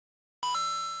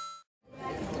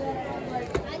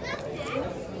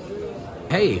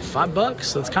Hey,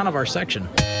 $5, that's kind of our section.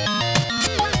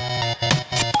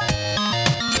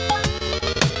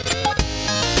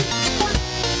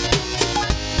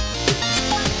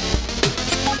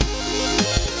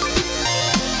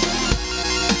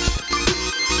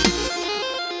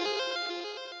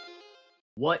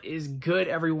 What is good,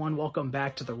 everyone? Welcome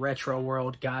back to the retro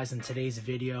world. Guys, in today's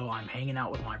video, I'm hanging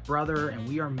out with my brother and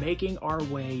we are making our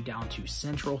way down to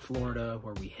Central Florida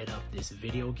where we hit up this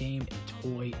video game and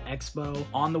toy expo.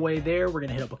 On the way there, we're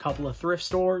gonna hit up a couple of thrift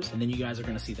stores and then you guys are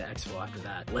gonna see the expo after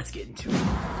that. Let's get into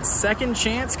it. Second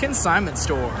Chance Consignment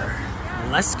Store.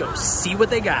 Let's go see what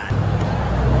they got.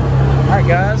 All right,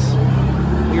 guys.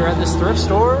 We are at this thrift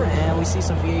store and we see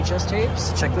some VHS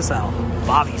tapes. Check this out,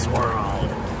 Bobby's World.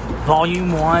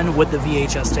 Volume 1 with the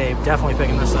VHS tape. Definitely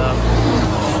picking this up.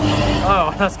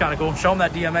 Oh, that's kind of cool. Show them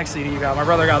that DMX CD you got. My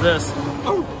brother got this.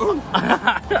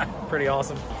 Pretty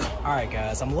awesome. All right,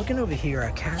 guys, I'm looking over here.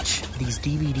 I catch these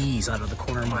DVDs out of the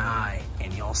corner of my eye,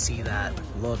 and y'all see that.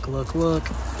 Look, look, look.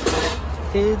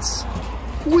 It's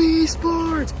Wii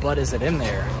Sports. But is it in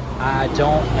there? I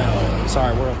don't know.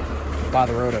 Sorry, we're by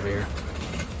the road over here.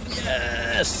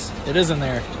 Yes, it is in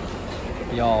there.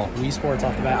 Y'all, Wii Sports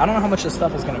off the bat. I don't know how much this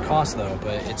stuff is going to cost though,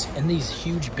 but it's in these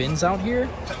huge bins out here,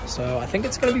 so I think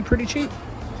it's going to be pretty cheap.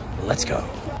 Let's go.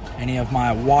 Any of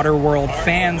my Waterworld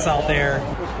fans out there,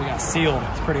 we got sealed.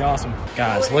 It's pretty awesome.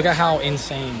 Guys, look at how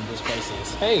insane this place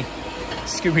is. Hey,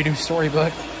 Scooby-Doo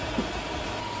storybook.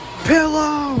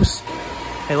 Pillows!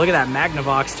 Hey, look at that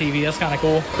Magnavox TV. That's kind of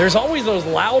cool. There's always those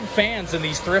loud fans in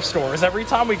these thrift stores every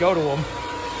time we go to them.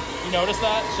 You notice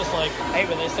that? It's just like, hey,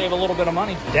 but they save a little bit of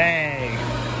money. Dang.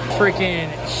 Freaking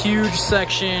huge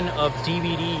section of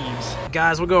DVDs.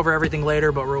 Guys, we'll go over everything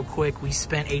later, but real quick, we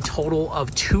spent a total of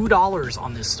 $2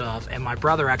 on this stuff, and my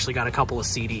brother actually got a couple of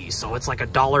CDs. So it's like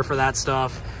 $1 for that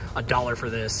stuff, $1 for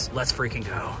this. Let's freaking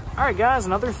go. All right, guys,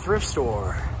 another thrift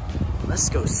store. Let's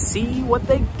go see what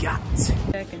they got.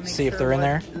 See if they're in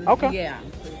there? Okay. Yeah.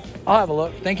 I'll have a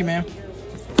look. Thank you, ma'am.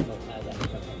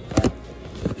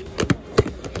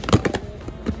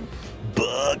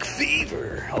 Bug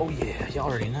Fever. Oh yeah, y'all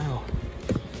already know.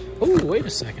 Oh, wait a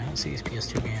second. I don't see these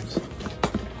PS2 games.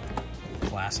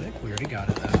 Classic. We already got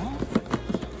it though.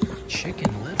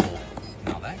 Chicken Little.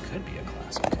 Now that could be a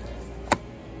classic.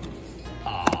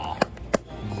 Aw,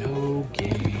 no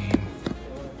game.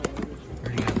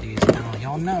 Already got these. Now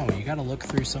y'all know you got to look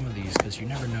through some of these because you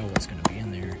never know what's going to be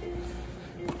in there.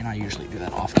 And I usually do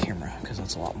that off camera because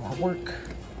that's a lot more work.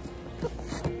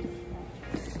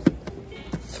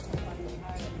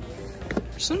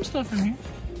 Some stuff in here.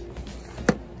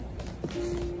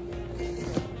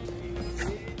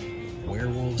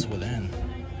 Werewolves Within.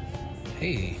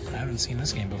 Hey, I haven't seen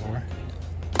this game before.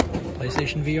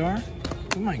 PlayStation VR?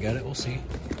 We might get it, we'll see.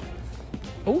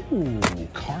 Oh,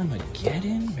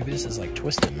 Carmageddon? Maybe this is like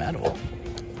Twisted Metal.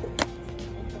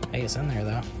 Hey, it's in there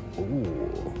though.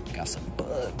 Ooh, got some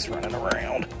bugs running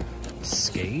around.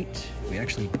 Skate. We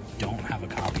actually don't have a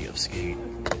copy of Skate.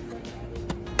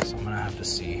 So I'm gonna have to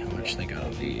see how much they got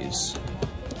of these.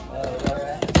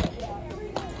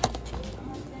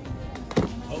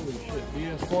 Holy shit,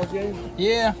 PS4 game?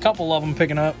 Yeah, a couple of them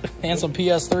picking up, and some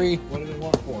PS3. What do they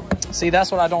want for? See,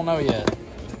 that's what I don't know yet.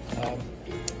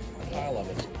 I love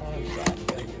it. It's a pawn shop. I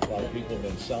think a lot of people have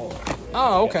been selling.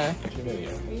 Oh, okay. Too many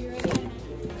of them.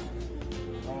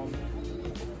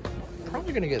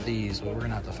 Probably gonna get these, but we're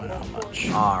gonna have to find out how much.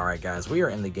 All right, guys, we are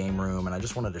in the game room, and I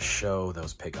just wanted to show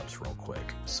those pickups real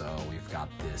quick. So we've got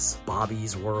this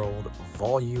Bobby's World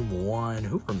Volume 1.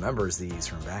 Who remembers these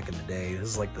from back in the day? This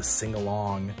is like the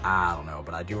sing-along. I don't know,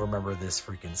 but I do remember this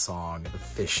freaking song, The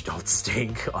Fish Don't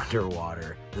Stink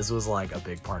Underwater. This was like a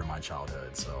big part of my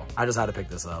childhood, so I just had to pick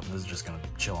this up. This is just gonna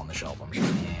chill on the shelf, I'm sure.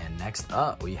 And next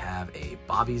up, we have a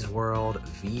Bobby's World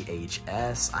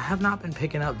VHS. I have not been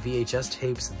picking up VHS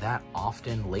tapes that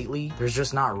often lately. There's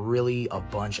just not really a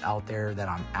bunch out there that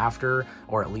I'm after,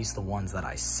 or at least the ones that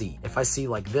I see. If I see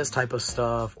like this type of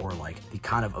stuff or like the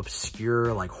kind of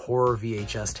obscure like horror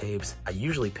VHS tapes, I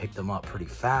usually pick them up pretty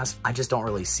fast. I just don't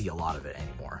really see a lot of it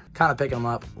anymore. Kind of picking them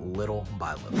up little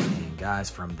by little. And guys,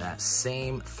 from that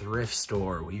same thrift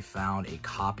store, we found a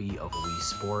copy of Wii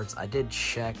Sports. I did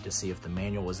check to see if the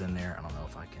manual was in there. I don't know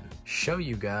if I can show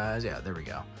you guys. Yeah, there we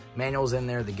go. Manual's in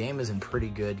there. The game is in pretty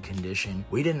good condition.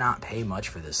 We did not pay much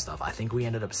for this stuff. I think we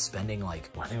ended up spending like,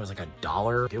 I think it was like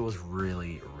 $1. It was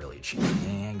really, really cheap.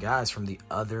 And guys, from the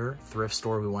other thrift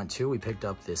store we went to, we picked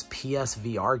up this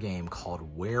PSVR game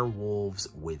called Werewolves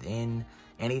Within.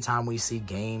 Anytime we see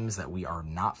games that we are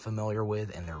not familiar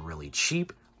with and they're really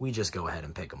cheap, we just go ahead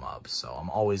and pick them up. So I'm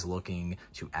always looking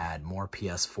to add more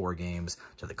PS4 games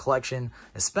to the collection,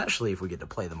 especially if we get to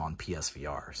play them on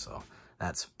PSVR. So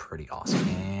that's pretty awesome.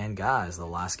 And guys, the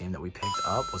last game that we picked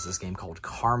up was this game called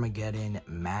Carmageddon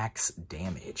Max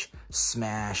Damage.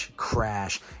 Smash,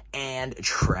 crash, and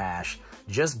trash.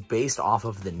 Just based off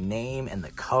of the name and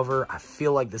the cover, I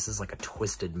feel like this is like a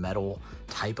Twisted Metal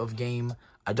type of game.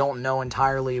 I don't know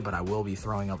entirely, but I will be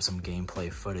throwing up some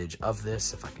gameplay footage of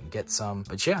this if I can get some.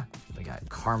 But yeah, we got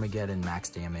Carmageddon Max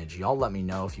Damage. Y'all let me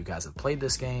know if you guys have played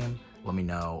this game. Let me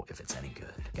know if it's any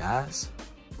good. Guys,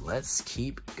 let's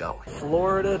keep going.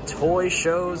 Florida Toy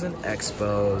Shows and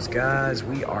Expos. Guys,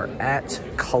 we are at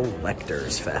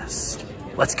Collectors Fest.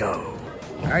 Let's go.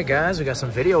 All right, guys, we got some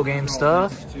video game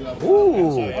stuff.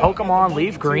 Ooh, Pokemon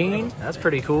Leaf Green. That's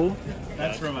pretty cool.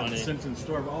 That's from a Simpsons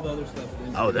store, but all the other stuff.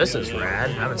 Oh, this is rad.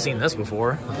 I haven't seen this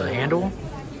before. The handle.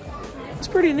 It's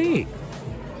pretty neat.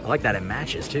 I like that it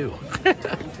matches, too.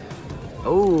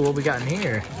 Oh, what we got in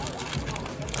here?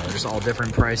 Oh, there's all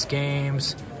different price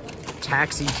games.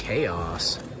 Taxi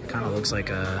Chaos. Kind of looks like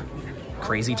a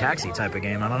Crazy Taxi type of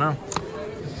game. I don't know.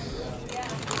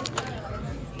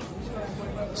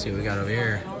 Let's see what we got over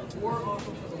here.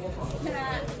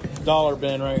 Dollar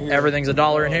bin right here. Everything's a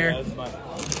dollar in here? Yeah, that's fine.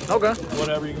 Okay.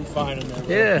 Whatever you can find in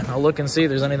there. Yeah, I'll look and see if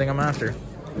there's anything I'm after.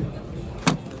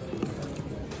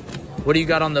 What do you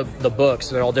got on the books?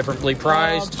 They're all differently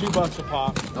priced? $2 a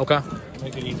pop. Okay.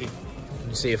 Make it easy. Let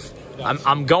me see if...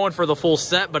 I'm going for the full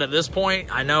set, but at this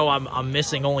point, I know I'm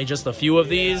missing only just a few of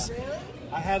these.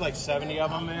 I had like 70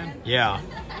 of them, man. Yeah.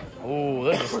 Ooh,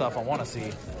 this is stuff I want to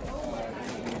see.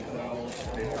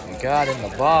 We got in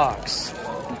the box.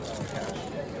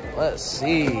 Let's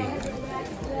see.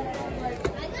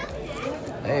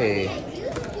 Hey,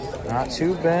 not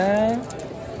too bad.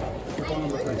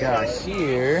 We got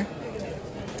here.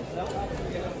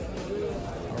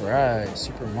 All right,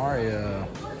 Super Mario.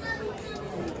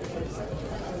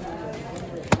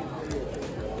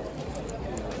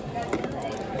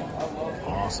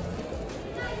 Awesome.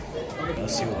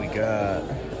 Let's see what we got.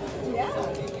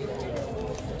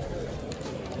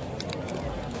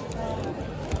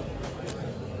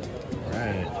 All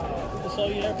right. That's all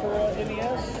you have for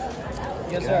NES?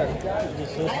 Yes, sir.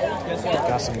 Yes, sir.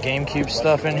 Got some GameCube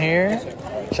stuff in here.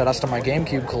 Shout outs to my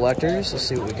GameCube collectors. Let's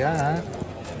see what we got.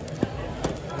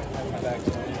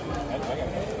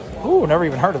 Ooh, never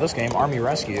even heard of this game, Army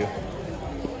Rescue.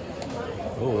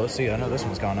 Ooh, let's see. I know this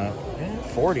one's gone up. Yeah,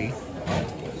 40.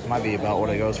 Might be about what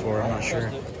it goes for. I'm not sure.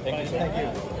 Thank you.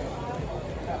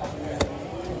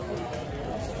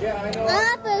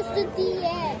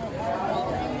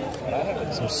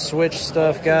 Some Switch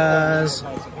stuff, guys. Ooh,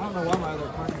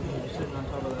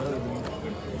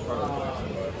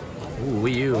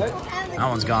 Wii U. That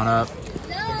one's gone up.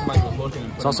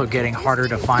 It's also getting harder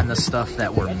to find the stuff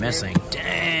that we're missing.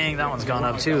 Dang, that one's gone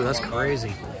up too. That's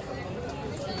crazy.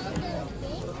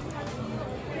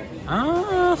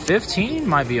 15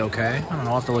 might be okay. I don't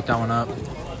know. I'll have to look that one up.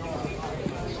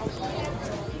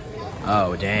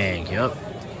 Oh, dang. Yep.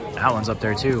 That one's up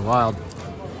there too. Wild.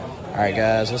 All right,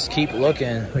 guys. Let's keep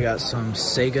looking. We got some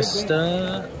Sega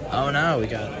stuff. Oh, no. We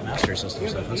got Master System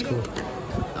stuff. That's cool.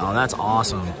 Oh, that's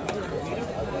awesome.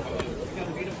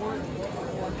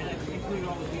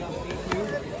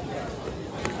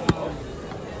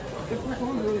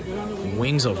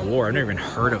 Wings of War. I've never even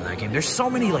heard of that game. There's so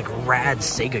many like rad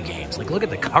Sega games. Like, look at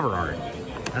the cover art.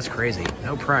 That's crazy.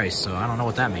 No price, so I don't know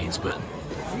what that means, but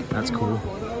that's cool.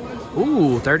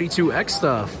 Ooh, 32X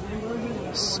stuff.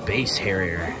 Space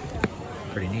Harrier.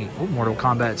 Pretty neat. Ooh, Mortal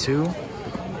Kombat 2.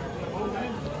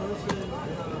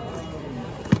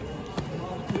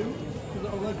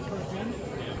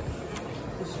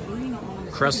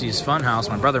 Krusty's Funhouse.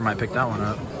 My brother might pick that one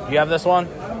up. You have this one?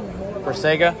 For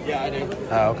Sega? Yeah, I do.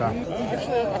 Oh, okay.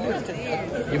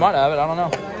 You might have it, I don't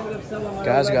know.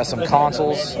 Guys, we got some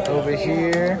consoles over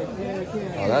here.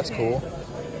 Oh, that's cool.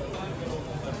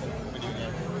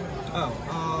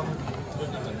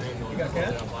 You got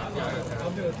cash?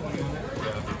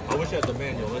 I wish I had the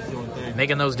manual. That's the only thing.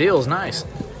 Making those deals, nice.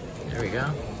 There we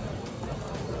go.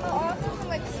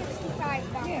 Like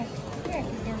 $65. Yeah,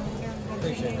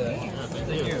 Appreciate that.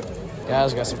 Thank you.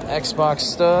 Guys, we got some Xbox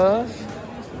stuff.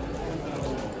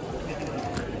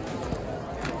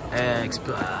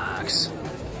 Xbox.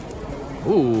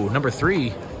 Ooh, number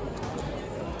 3.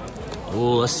 Ooh,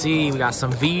 let's see. We got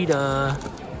some Vita.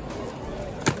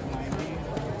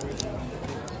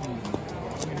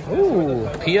 Ooh,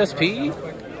 PSP.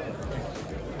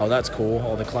 Oh, that's cool.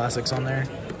 All the classics on there.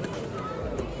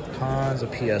 Tons of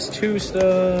PS2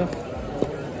 stuff.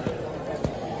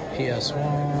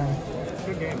 PS1.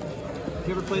 Good game.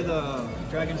 you ever play the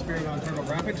Dragon Spirit on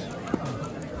TurboGrafx?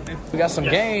 We got some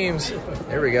games.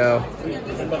 There we go.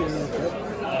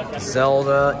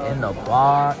 Zelda in the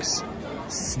box.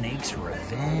 Snake's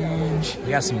Revenge. We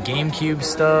got some GameCube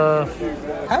stuff.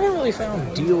 Haven't really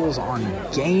found deals on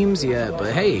games yet,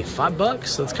 but hey,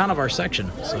 $5, that's kind of our section.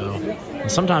 So,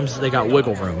 and sometimes they got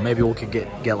wiggle room. Maybe we could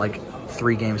get like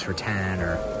 3 games for 10,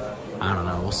 or I don't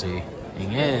know, we'll see.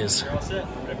 Thing is,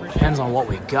 depends on what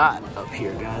we got up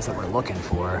here, guys, that we're looking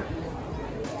for.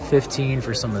 15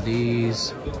 for some of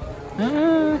these.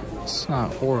 It's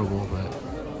not horrible, but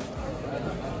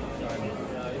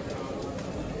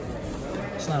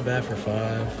it's not bad for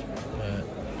 5, but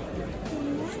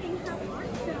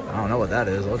I don't know what that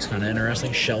is. It looks kind of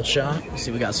interesting. Shell Shock.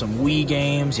 See, we got some Wii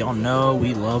games. Y'all know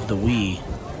we love the Wii.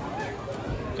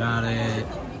 Got it.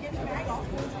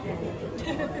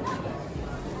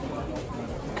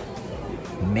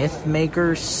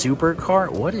 Mythmaker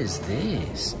Supercart. What is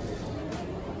this?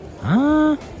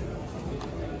 Huh?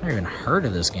 I've never even heard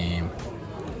of this game.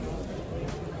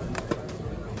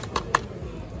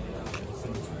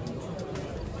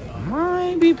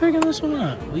 Might be picking this one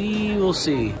up. We will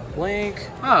see. Link.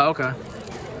 Oh, okay.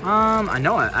 I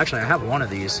know I have one of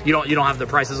these. You don't have the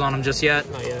prices on them just yet?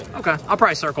 Not yet. Okay. I'll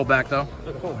probably circle back though.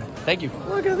 Okay, cool. Thank you.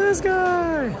 Look at this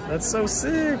guy. That's so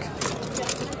sick.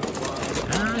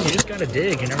 You just gotta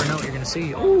dig. You never know what you're gonna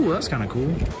see. Oh, that's kind of cool.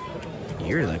 What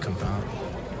year did that come out?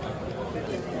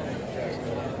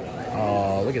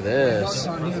 Oh, look at this.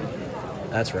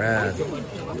 That's rad.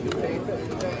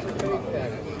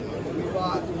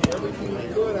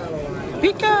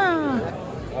 Pika!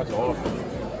 That's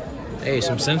awesome. Hey,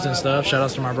 some Simpson stuff. Shout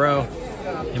outs to my bro.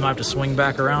 You might have to swing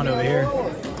back around over here.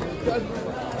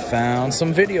 Found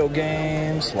some video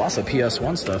games. Lots of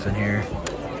PS1 stuff in here.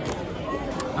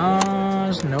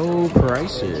 There's no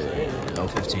prices. Oh,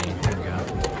 15. Here we go.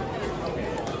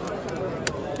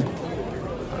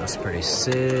 That's pretty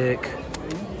sick.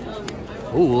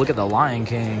 Ooh, look at the Lion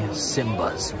King.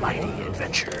 Simba's Mighty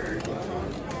Adventure.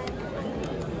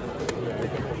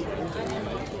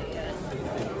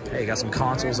 Hey, got some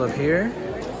consoles up here.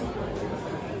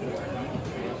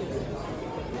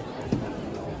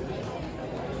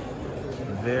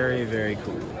 Very, very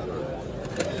cool.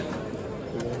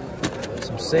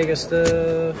 Some Sega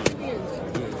stuff.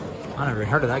 I never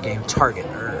heard of that game. Target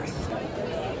Earth.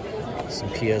 Some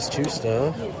PS2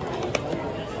 stuff.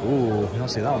 Ooh, you don't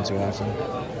see that one too often.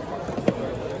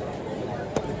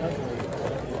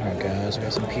 Alright guys, we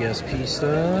got some PSP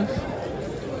stuff.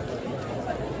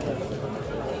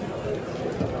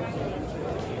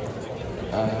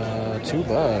 $2.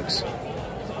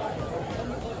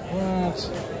 What?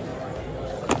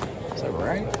 Is that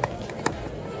right?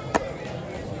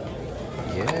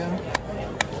 Yeah.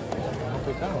 I'll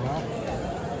pick that one out.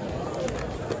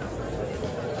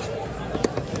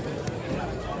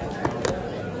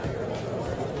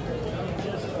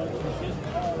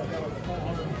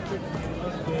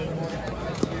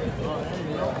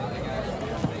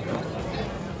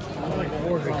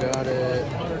 We got it.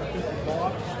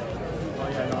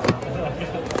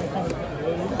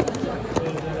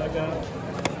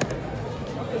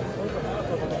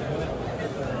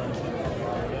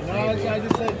 I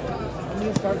just said, I'm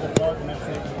going to start the dark and that's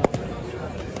it.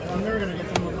 I'm never going to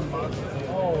get some of them boxes.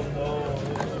 Oh, no.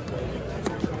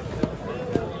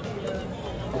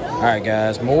 Alright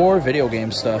guys, more video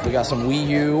game stuff. We got some Wii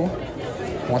U.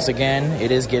 Once again,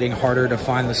 it is getting harder to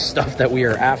find the stuff that we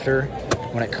are after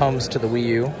when it comes to the Wii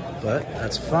U, but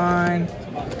that's fine.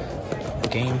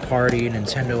 Game Party,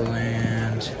 Nintendo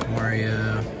Land,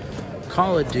 Mario,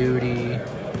 Call of Duty.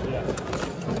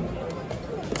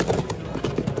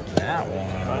 That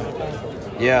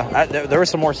one. Yeah, there was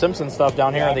some more Simpsons stuff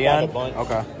down here at the end.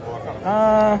 Okay.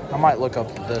 I might look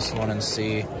up this one and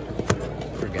see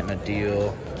if we're getting a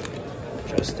deal.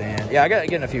 Just stand. Yeah, I got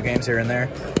getting a few games here and there.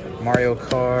 Mario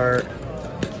Kart,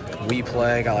 Wii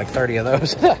Play, got like 30 of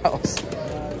those in the house.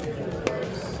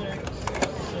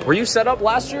 Were you set up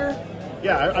last year?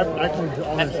 Yeah, I can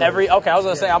always okay, I was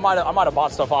gonna say I might have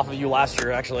bought stuff off of you last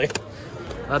year actually.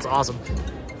 That's awesome.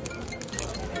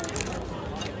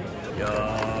 Yo,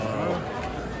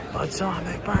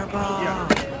 Atomic Purple. Yeah.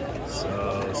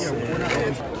 So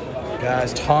sick.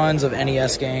 Guys, tons of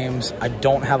NES games. I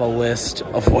don't have a list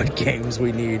of what games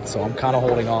we need, so I'm kind of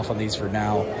holding off on these for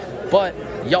now. But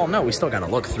y'all know we still gotta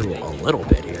look through a little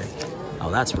bit here.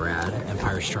 Oh, that's rad.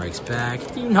 Empire Strikes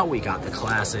Back. You know we got the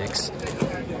classics.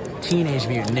 Teenage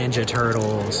Mutant Ninja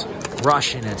Turtles.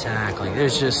 Russian Attack. Like,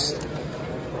 there's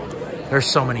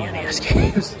so many NES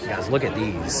games. Guys, look at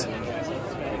these.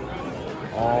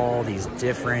 all these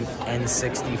different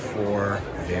N64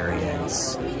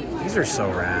 variants. These are so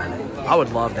rad. I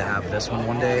would love to have this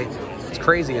one day. It's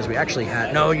crazy as we actually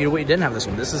had, no, we didn't have this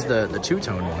one. This is the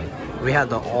two-tone one. We had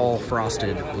the all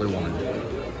frosted blue one.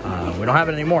 We don't have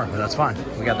it anymore, but that's fine.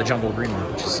 We got the jumbo green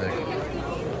one, which is sick.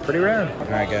 Pretty rare. All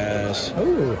right, guys.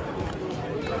 Ooh,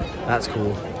 that's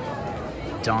cool.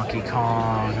 Donkey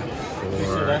Kong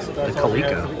for the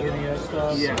Coleco.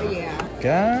 Yeah.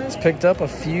 Guys, picked up a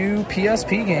few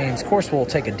PSP games. Of course, we'll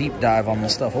take a deep dive on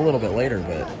this stuff a little bit later,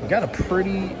 but we got a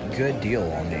pretty good deal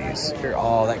on these. Here,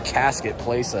 oh, that casket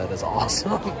playset is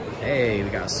awesome. Hey,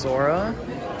 we got Sora,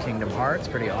 Kingdom Hearts,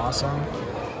 pretty awesome.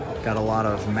 Got a lot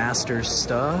of Masters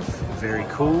stuff, very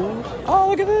cool. Oh,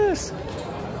 look at this.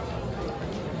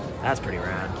 That's pretty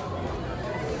rad.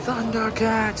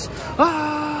 Thundercats.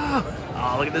 Ah!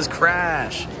 Oh, look at this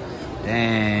Crash.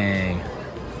 Dang.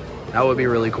 That would be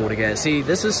really cool to get. See,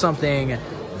 this is something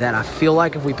that I feel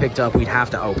like if we picked up, we'd have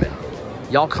to open.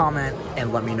 Y'all comment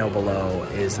and let me know below.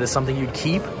 Is this something you'd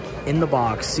keep in the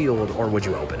box, sealed, or would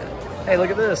you open it? Hey, look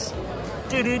at this.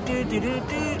 So we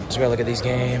gotta look at these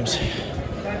games.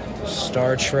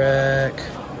 Star Trek.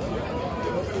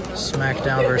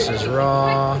 SmackDown versus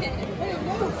Raw.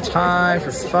 Tie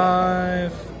for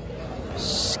 5.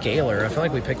 Scalar. I feel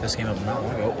like we picked this game up not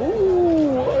long ago.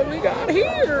 Ooh, what do we got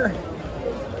here?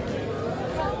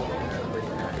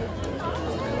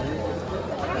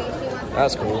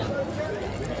 That's cool.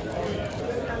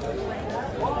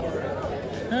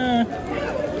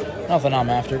 Nothing I'm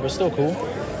after, but still cool.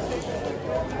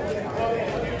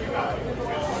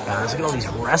 Guys, look at all these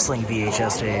wrestling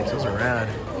VHS tapes. Those are rad.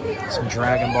 Some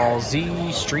Dragon Ball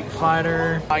Z, Street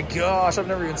Fighter. My gosh, I've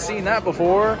never even seen that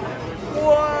before.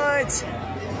 What?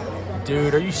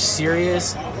 Dude, are you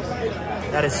serious?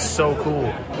 That is so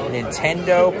cool.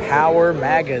 Nintendo Power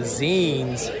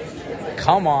Magazines.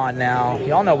 Come on now.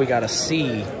 Y'all know we got a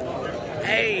C.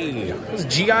 Hey, this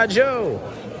is G.I. Joe.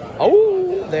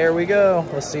 Oh, there we go.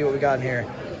 Let's see what we got in here.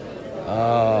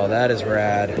 Oh, that is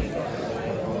rad.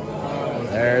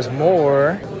 There's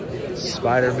more.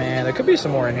 Spider-Man. There could be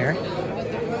some more in here.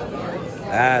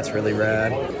 That's really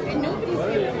rad.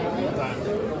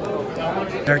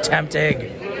 They're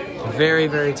tempting. Very,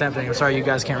 very tempting. I'm sorry you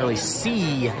guys can't really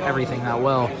see everything that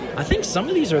well. I think some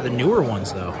of these are the newer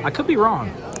ones, though. I could be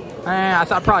wrong. I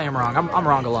probably am wrong. I'm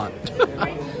wrong a lot.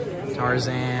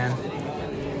 Tarzan.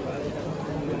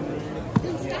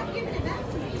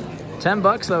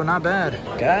 $10 though, not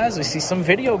bad. Guys, we see some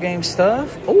video game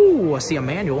stuff. Oh, I see a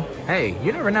manual. Hey,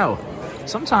 you never know.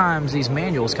 Sometimes these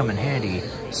manuals come in handy.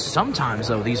 Sometimes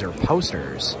though, these are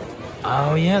posters.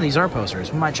 Oh yeah, these are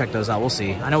posters. We might check those out, we'll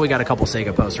see. I know we got a couple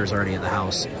Sega posters already at the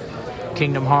house.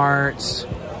 Kingdom Hearts,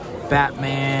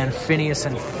 Batman, Phineas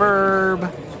and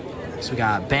Ferb. So we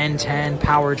got Ben 10,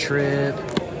 Power Trip,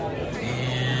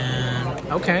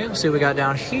 and okay, let's see what we got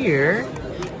down here.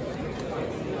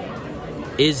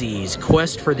 Izzy's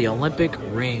Quest for the Olympic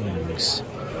Rings.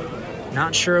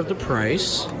 Not sure of the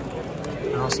price.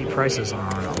 I don't see prices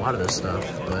on a lot of this stuff,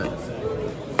 but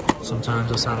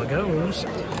sometimes that's how it goes.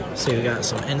 Let's see, we got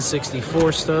some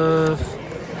N64 stuff.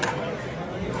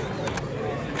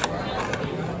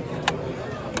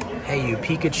 Hey, you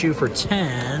Pikachu for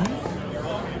 10.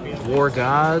 War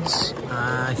Gods.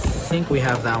 I think we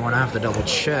have that one. I have to double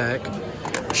check.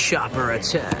 Chopper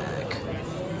Attack.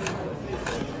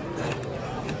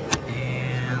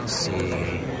 And let's see.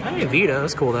 Hey, Vita.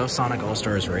 That's cool though. Sonic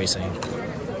All-Stars Racing.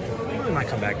 Maybe we might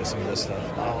come back to some of this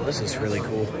stuff. Oh, this is really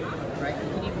cool.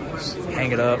 Just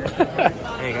hang it up.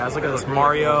 Hey guys, look at this.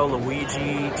 Mario,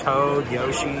 Luigi, Toad,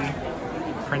 Yoshi,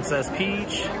 Princess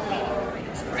Peach.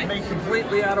 Made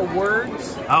completely out of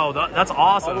words. Oh, that's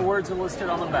awesome. All the words are listed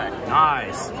on the back.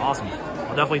 Nice. Awesome.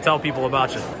 I'll definitely tell people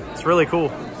about you. It's really cool.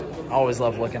 I always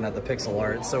love looking at the pixel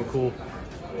art. It's so cool.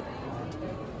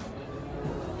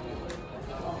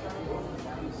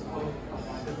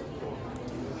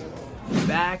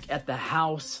 Back at the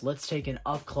house, let's take an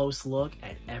up-close look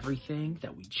at everything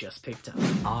that we just picked up.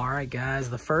 All right, guys,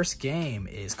 the first game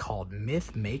is called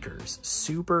Myth Makers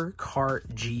Super Kart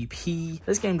GP.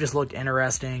 This game just looked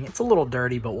interesting. It's a little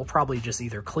dirty, but we'll probably just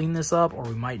either clean this up or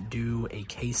we might do a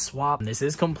case swap. This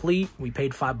is complete. We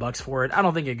paid $5 for it. I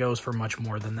don't think it goes for much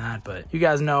more than that, but you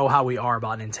guys know how we are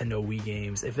about Nintendo Wii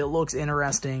games. If it looks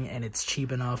interesting and it's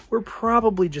cheap enough, we're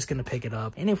probably just gonna pick it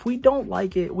up. And if we don't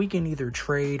like it, we can either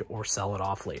trade or sell it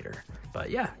off later.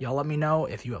 But yeah, y'all let me know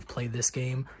if you have played this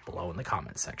game below in the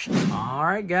comments section. All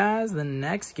right, guys, the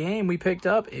next game we picked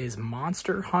up is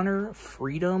Monster Hunter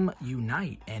Freedom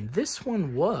Unite. And this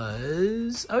one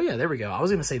was, oh yeah, there we go. I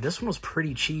was gonna say this one was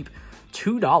pretty cheap,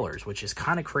 $2, which is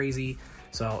kind of crazy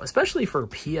So especially for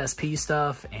PSP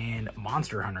stuff and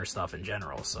Monster Hunter stuff in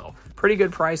general. So pretty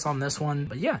good price on this one.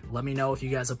 But yeah, let me know if you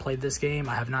guys have played this game.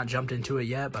 I have not jumped into it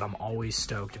yet, but I'm always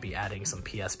stoked to be adding some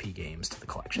PSP games to the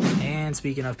collection. And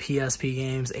speaking of PSP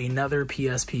games, another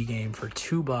PSP game for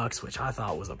 $2, which I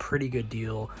thought was a pretty good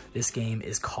deal. This game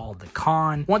is called The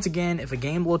Con. Once again, if a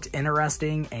game looked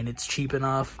interesting and it's cheap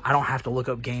enough, I don't have to look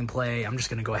up gameplay. I'm just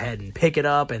gonna go ahead and pick it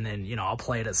up, and then, you know, I'll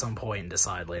play it at some point and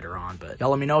decide later on. But y'all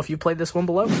let me know if you played this one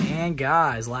below. And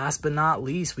guys, last but not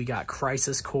least, we got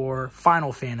Crisis Core,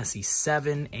 Final Fantasy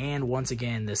VII, and once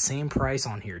again, the same price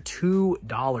on here,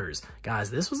 $2.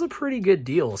 Guys, this was a pretty good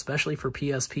deal, especially for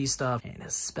PSP stuff, and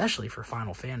especially for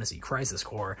Final Fantasy Crisis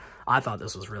Core. I thought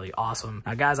this was really awesome.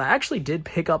 Now guys, I actually did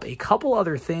pick up a couple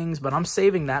other things, but I'm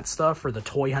saving that stuff for the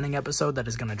toy hunting episode that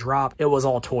is going to drop. It was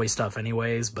all toy stuff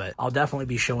anyways, but I'll definitely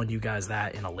be showing you guys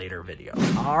that in a later video.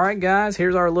 All right guys,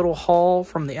 here's our little haul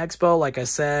from the expo. Like I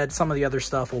said, some of the other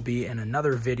stuff will be in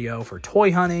another video for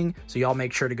toy hunting, so y'all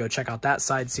make sure to go check out that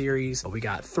side series. But we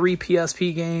got 3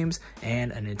 PSP games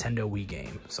and a Nintendo Wii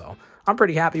game, so I'm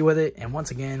pretty happy with it. And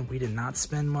once again, we did not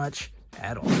spend much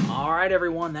at all right,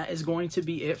 everyone, that is going to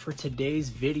be it for today's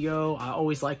video. I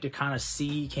always like to kind of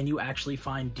see, can you actually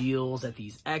find deals at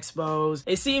these expos?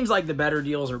 It seems like the better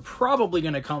deals are probably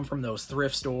going to come from those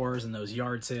thrift stores and those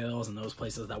yard sales and those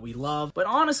places that we love. But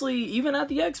honestly, even at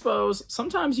the expos,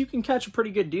 sometimes you can catch a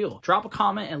pretty good deal. Drop a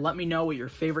comment and let me know what your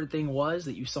favorite thing was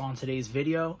that you saw in today's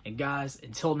video. And guys,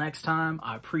 until next time,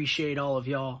 I appreciate all of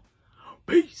y'all.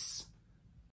 Peace.